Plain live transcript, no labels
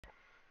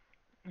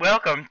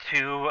Welcome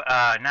to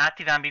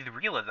Nazi Zombies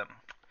Realism.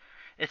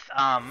 It's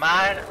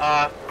mod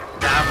off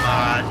that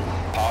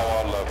mod,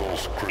 Power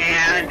levels critical.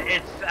 and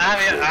it's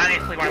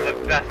honestly one of the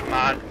best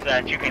mods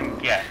that you can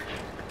get,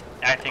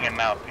 I think, in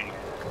my opinion.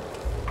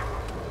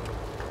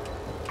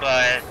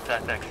 But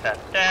let's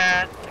accept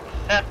that.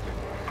 Accept.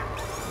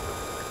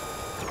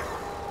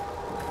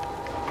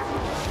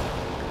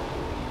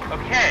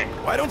 Okay.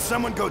 Why don't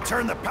someone go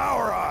turn the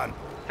power on?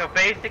 So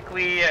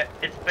basically,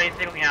 it's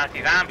basically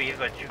Nazi Zombies,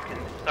 but you can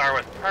start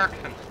with perks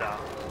and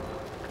stuff.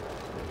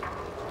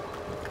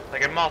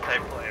 Like in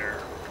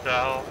multiplayer.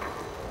 So...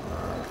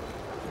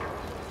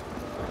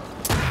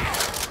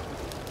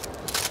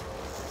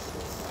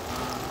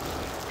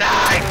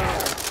 Die!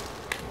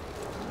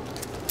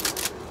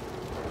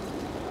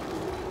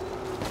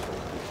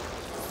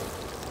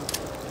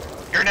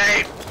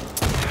 Grenade!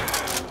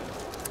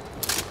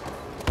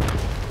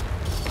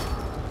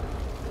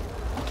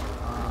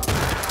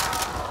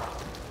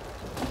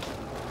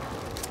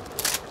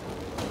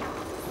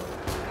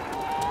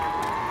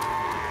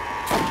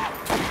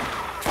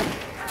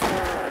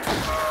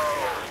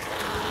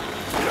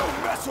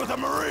 With a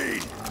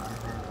Marine!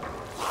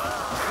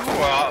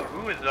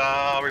 Ooh, is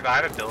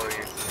revive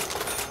ability.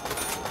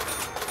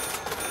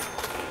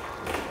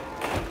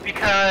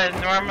 Because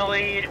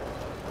normally,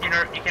 you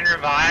know, you can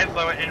revive,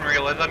 but in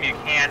Realism you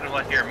can't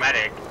unless you're a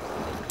medic.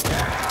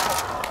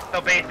 So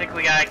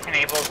basically I can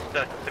able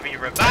to be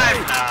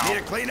revived now. Need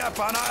to clean up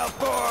on aisle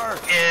 4!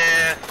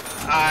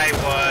 If I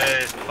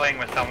was playing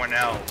with someone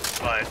else,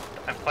 but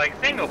I'm playing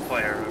single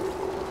player.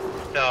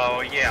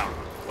 So yeah,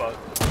 but...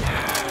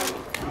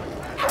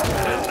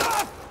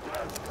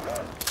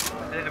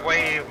 This is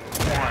wave 1.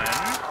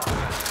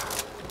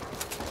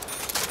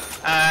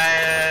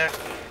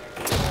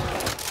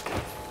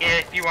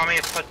 If you want me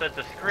to put the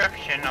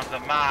description of the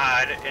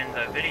mod in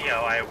the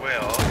video, I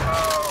will.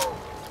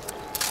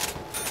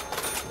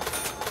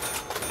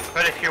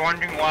 But if you're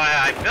wondering why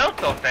I built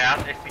so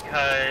fast, it's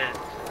because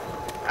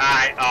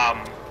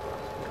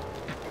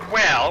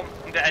well,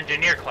 the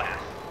engineer class.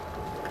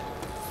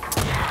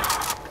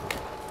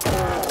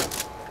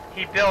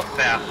 He builds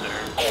faster.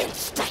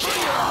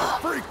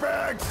 Freak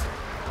bags!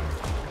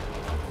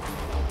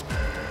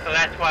 So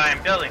that's why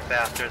I'm building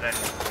faster than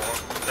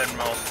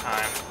most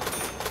times.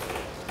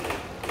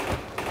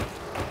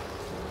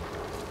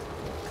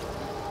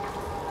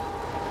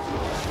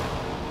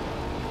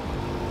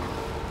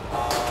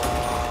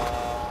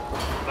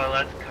 But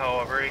let's go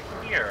over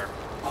here.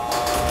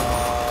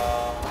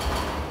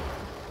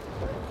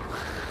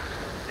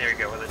 There we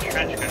go, where the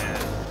trench gun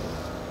is.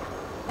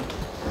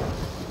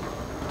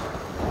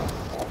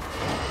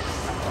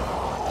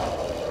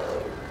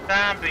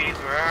 Zombies,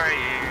 where are you?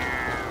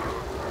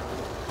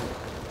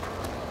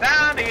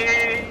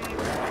 Zombies!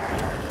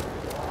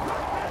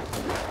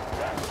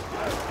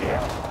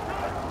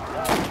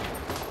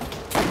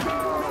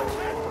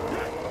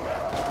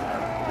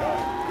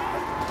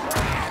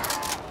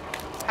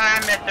 Hi,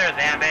 Mr.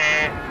 Zombie.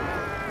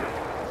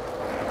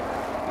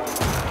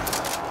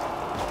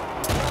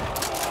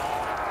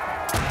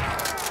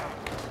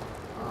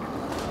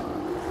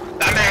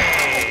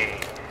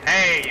 Zombie!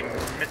 Hey,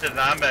 Mr.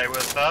 Zombie,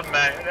 what's up,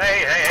 man?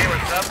 Hey,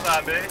 what's up,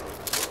 Zombie?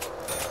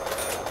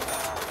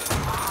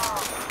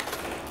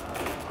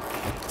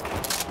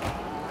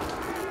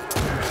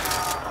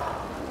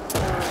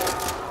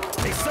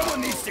 Hey,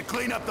 someone needs to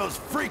clean up those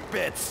freak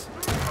bits!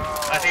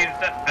 I see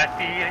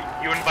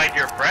you invite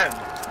your friends.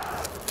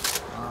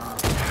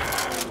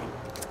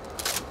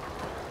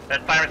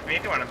 That's fine with me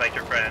if you want to invite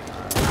your friends.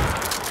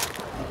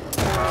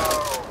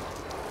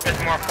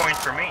 It's more points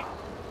for me.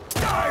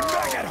 Die,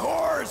 maggot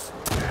whores!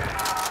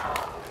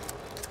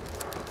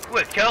 Ooh,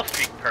 a kill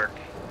streak perk.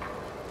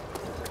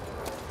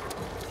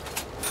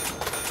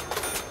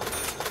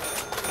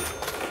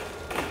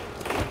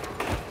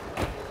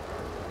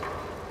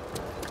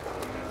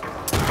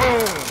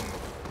 Boom!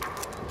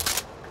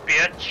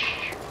 Bitch!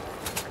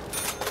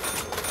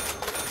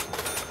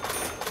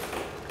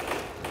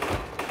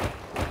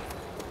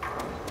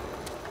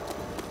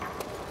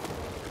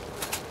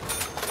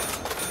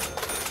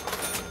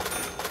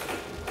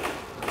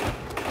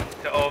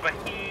 So over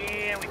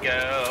here we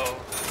go.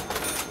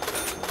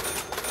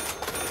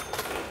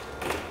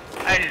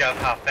 I love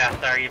how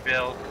fast are you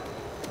build.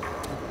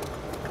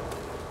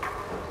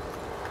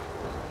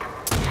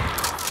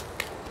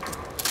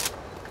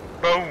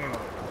 Boom!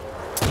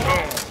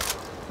 Boom!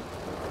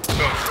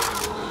 Boom!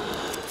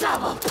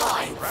 Double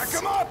points! Rack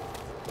 'em up!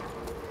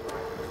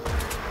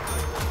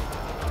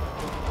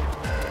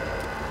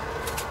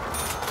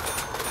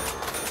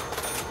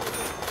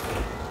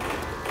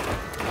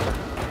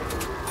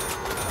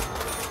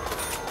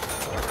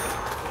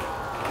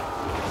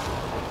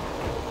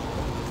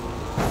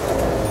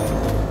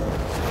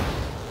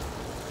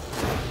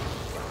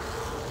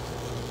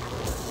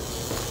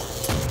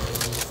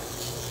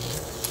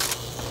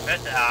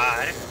 That's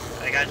odd.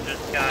 I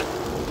just got...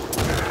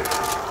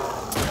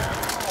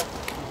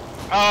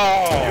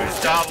 Oh,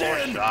 double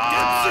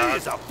shot.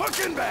 He's a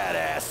fucking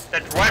badass.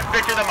 That's right,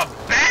 bitches. I'm a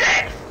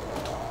badass.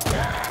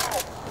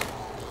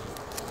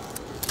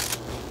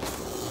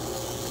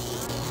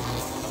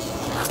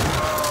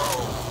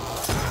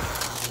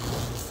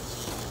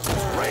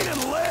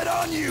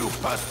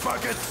 pus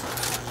buckets!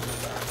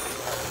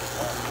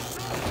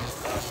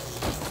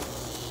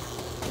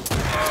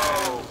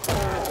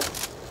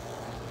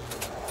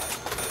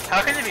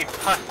 How can it be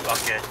pus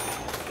bucket?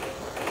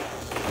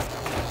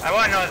 I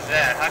want to know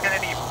that. How can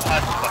it be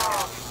pus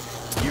bucket?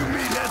 You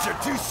meatheads are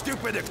too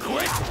stupid to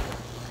quit?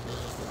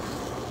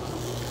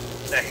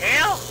 The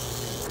hell?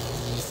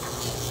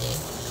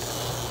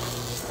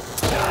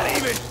 Not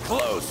even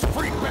close,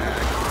 freak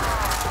bag!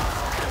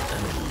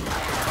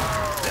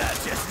 That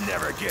just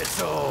never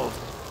gets old.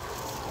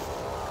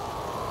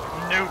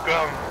 Nuke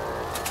 'em.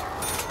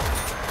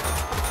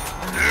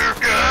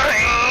 Nuke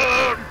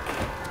 'em!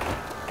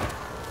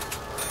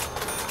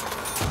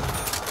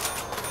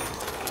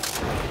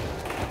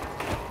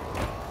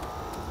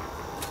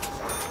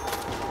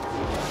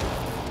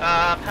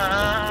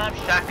 Pump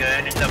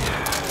shotgun in the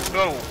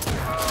boom.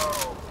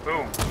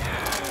 Boom.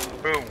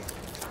 Boom.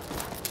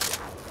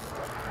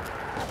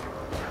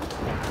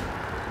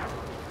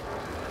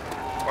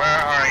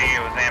 Where are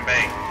you,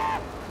 Zambi?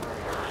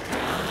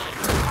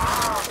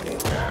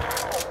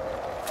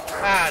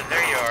 Ah,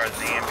 there you are,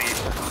 Zambi.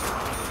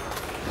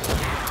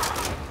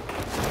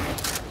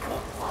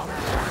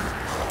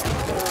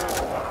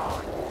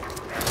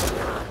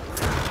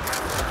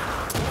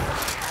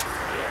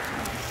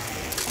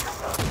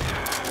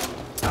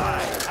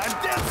 I'm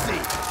Dempsey,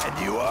 and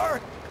you are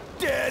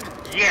dead.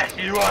 Yes,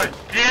 you are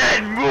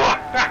dead!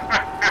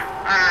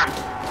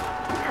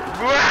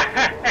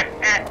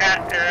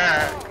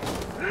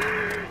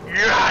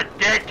 You are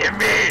dead to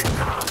me!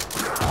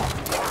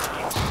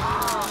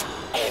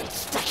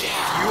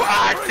 You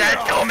are dead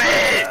to me!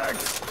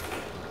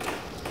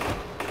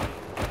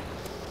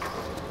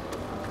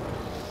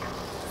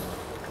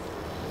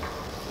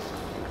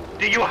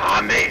 Do you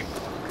harm me?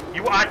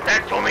 You are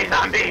dead to me,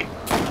 zombie!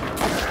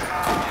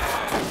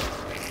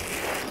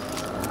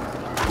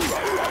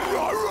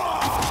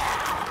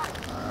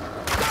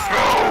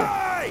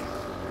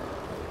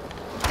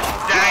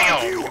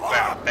 Damn, you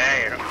got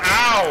bad.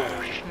 Ow,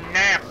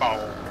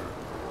 snapple.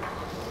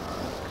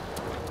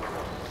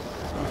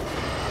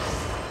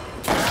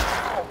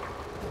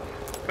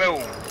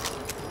 Boom.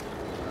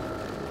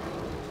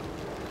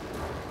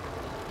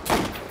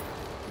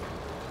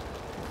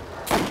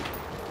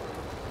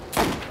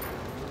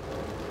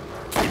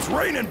 It's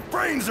raining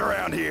brains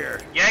around here.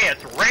 Yeah,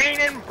 it's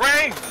raining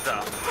brains.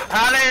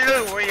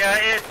 Hallelujah,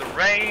 it's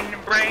raining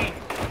brains.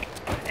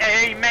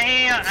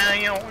 Amen.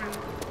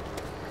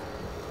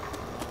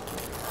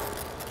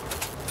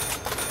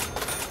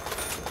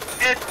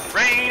 It's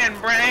raining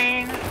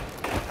brains.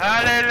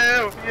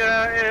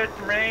 Hallelujah, it's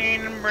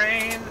raining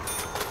brains.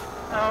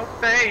 Oh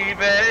baby,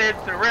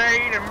 it's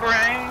raining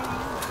brains.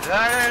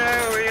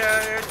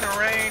 Hallelujah, it's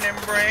raining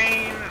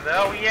brains.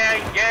 Oh yeah,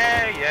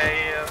 yeah,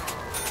 yeah.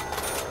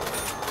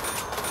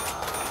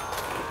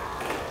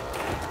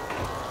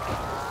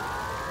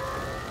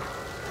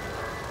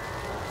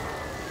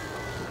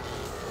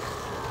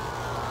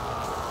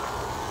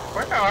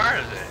 Where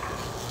are they?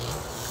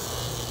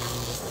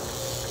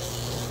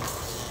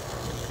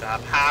 The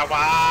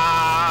power.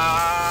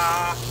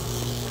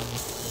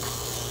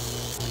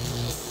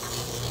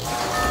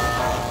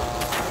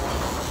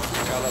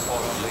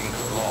 Teleport link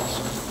lost.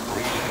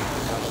 Relink to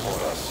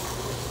teleport us.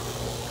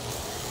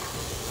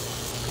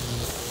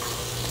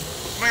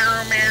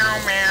 Meow meow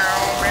meow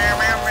meow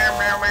meow meow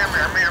meow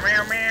meow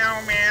meow meow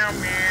meow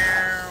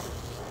meow.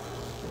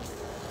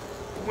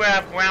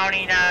 Well,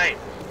 brownie night.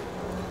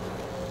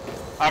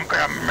 I'm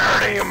gonna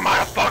murder you,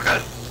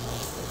 motherfuckers!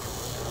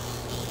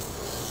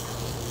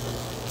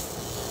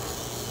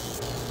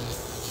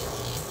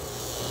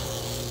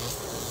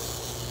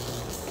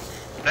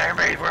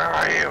 Zombies, where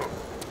are you?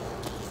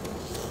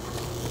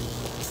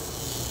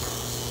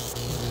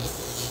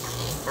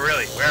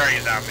 Really, where are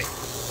you, zombie?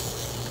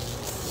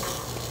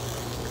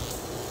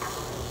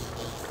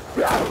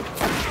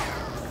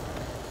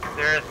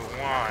 There's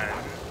one.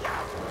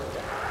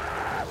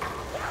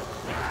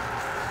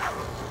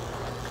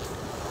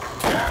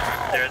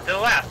 There's the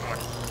last one.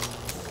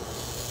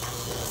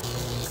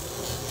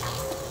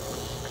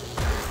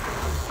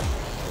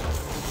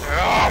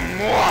 Oh,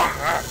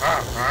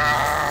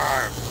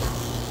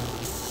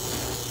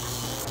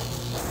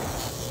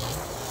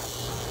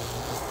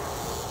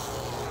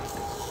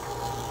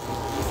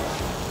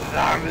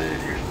 zombie,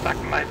 you suck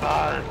my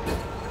balls.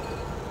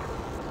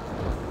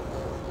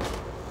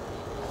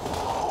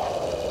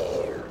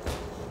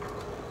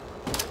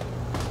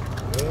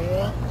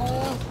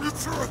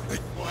 It's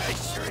right. Why,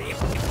 sure.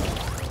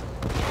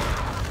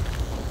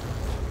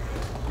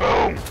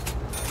 Boom!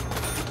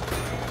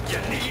 You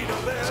need a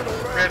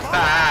little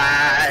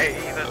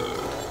Revive!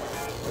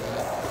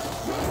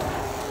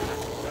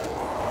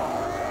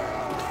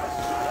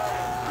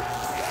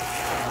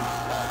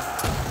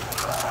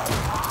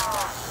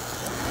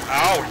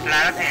 Oh,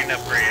 slide of hand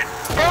upgrade.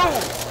 Boom!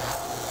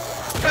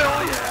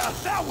 Hell yeah,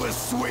 that was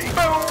sweet.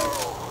 Boom!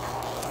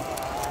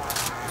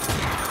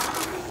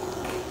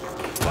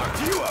 Fuck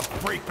you up,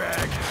 freak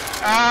bag.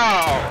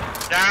 Oh,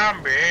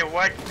 zombie,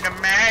 what's the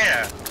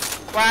matter?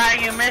 Why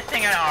are you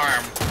missing an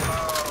arm?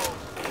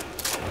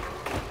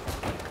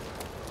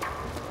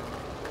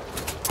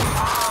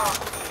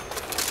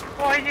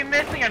 Why are you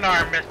missing an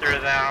arm,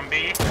 Mr.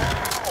 Zombie?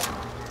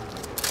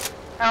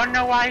 I don't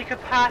know why you could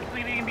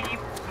possibly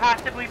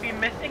be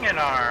missing an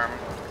arm.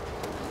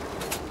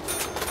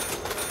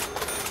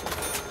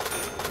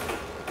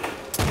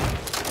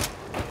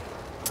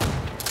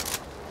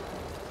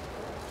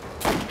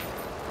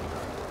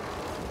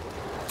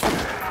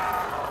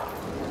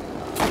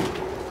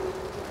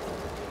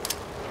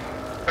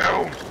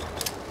 Boom.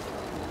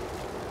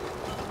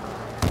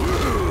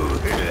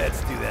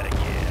 Let's do that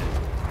again.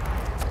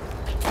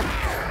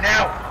 No!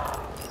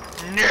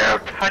 No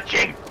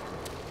touching!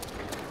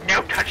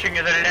 No touching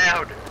is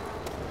allowed!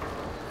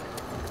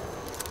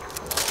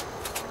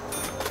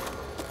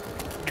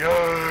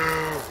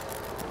 No!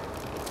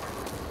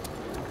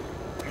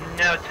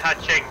 No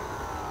touching!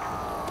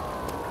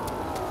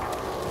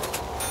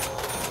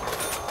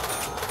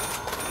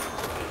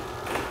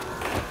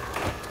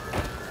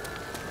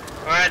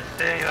 Let's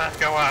see, let's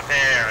go up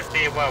here and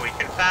see what we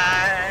can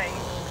find.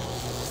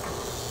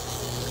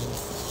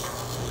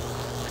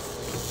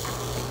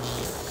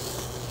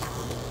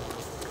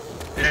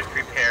 Let's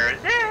repair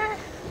this.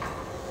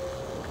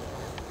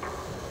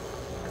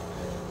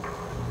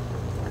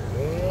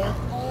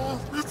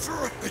 It's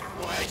right.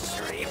 Why,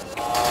 stream?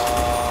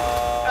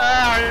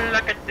 Oh,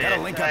 look at this.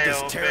 Gotta link up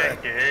this Terra.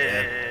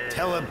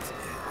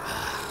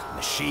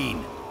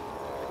 machine.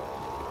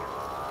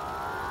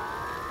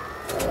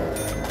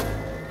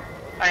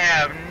 I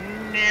have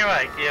no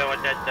idea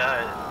what that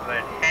does,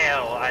 but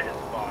hell, I just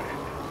bought it.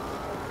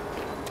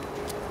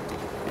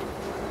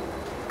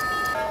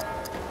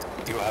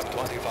 You have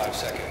 25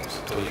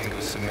 seconds to link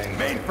with the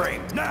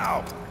Mainframe,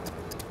 now!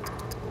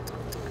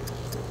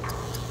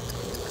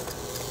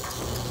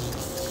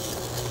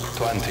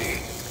 20.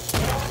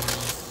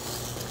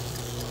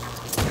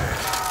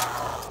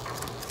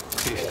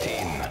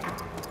 15.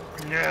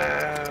 No.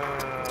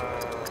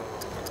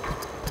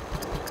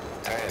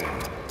 10.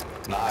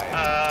 9.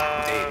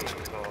 8.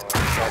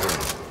 7.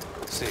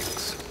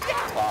 6.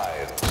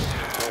 5.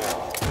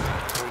 4.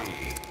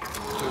 3.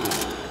 2.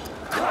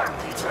 1.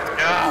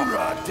 No.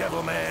 Hoorah,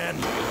 devil man!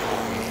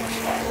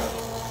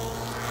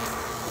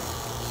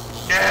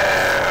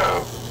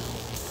 No.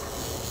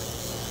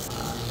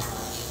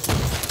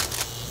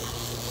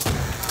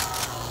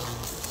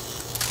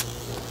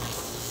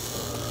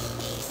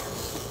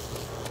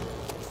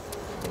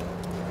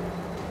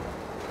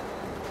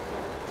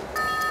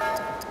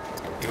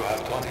 You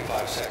have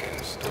 25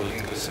 seconds to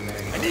link with the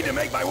main. I need to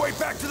make my way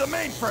back to the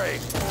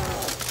mainframe!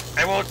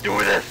 I won't do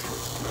this.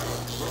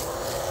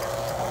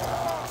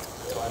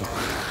 20.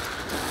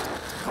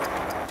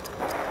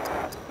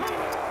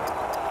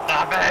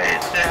 Stop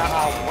it. Stay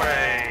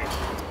away.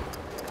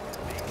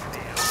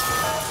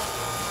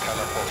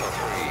 Teleporter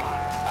 3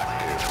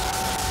 active.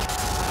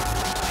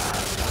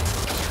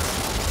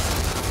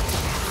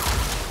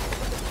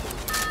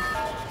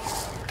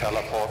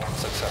 Teleport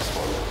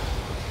successful.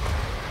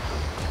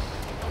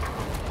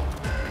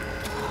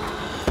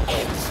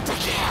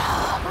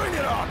 Bring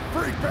it on,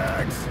 freak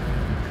bags!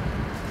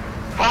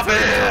 Pop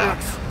it.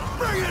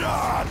 Bring it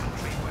on!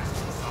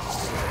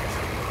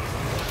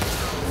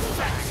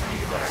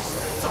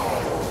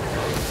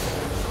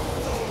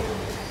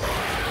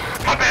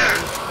 Pop it.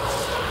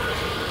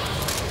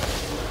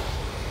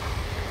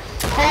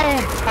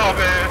 Boom. Pop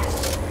it.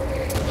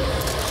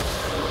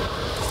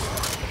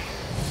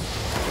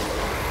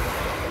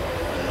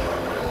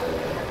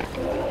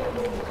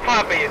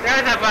 Puppy,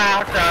 there's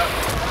about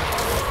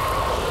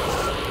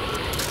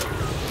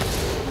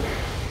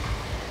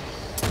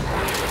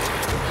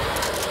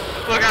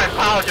Look, I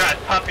apologize,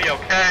 puppy,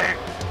 okay?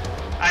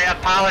 I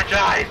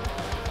apologize.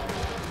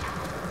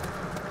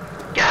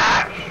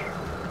 Gosh!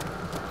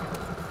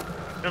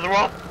 You're the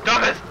world's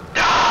dumbest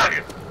dog!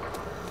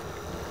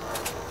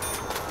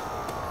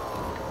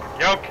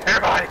 You don't care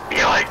about my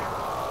feelings!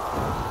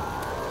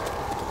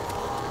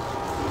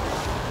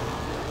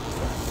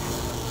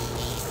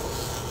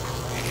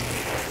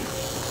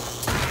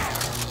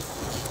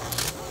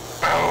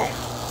 Boom!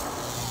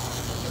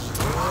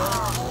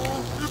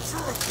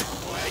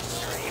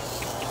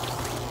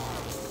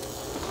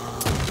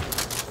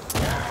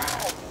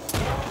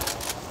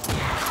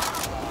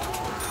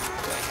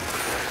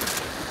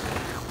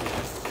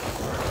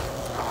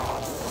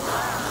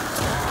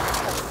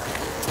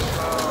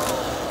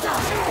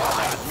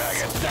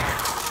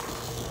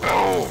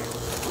 Boom!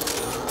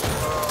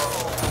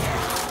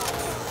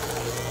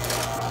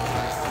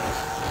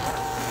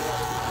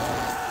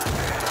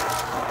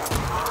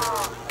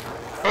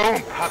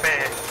 Boom, puppy!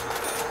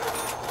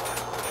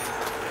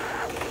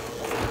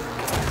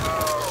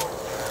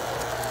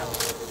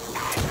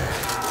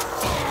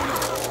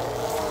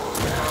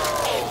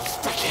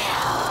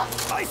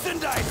 Slice and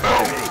dice,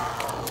 Boom. baby!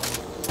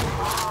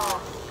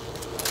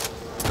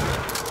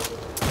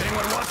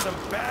 Anyone want some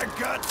bad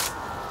guts?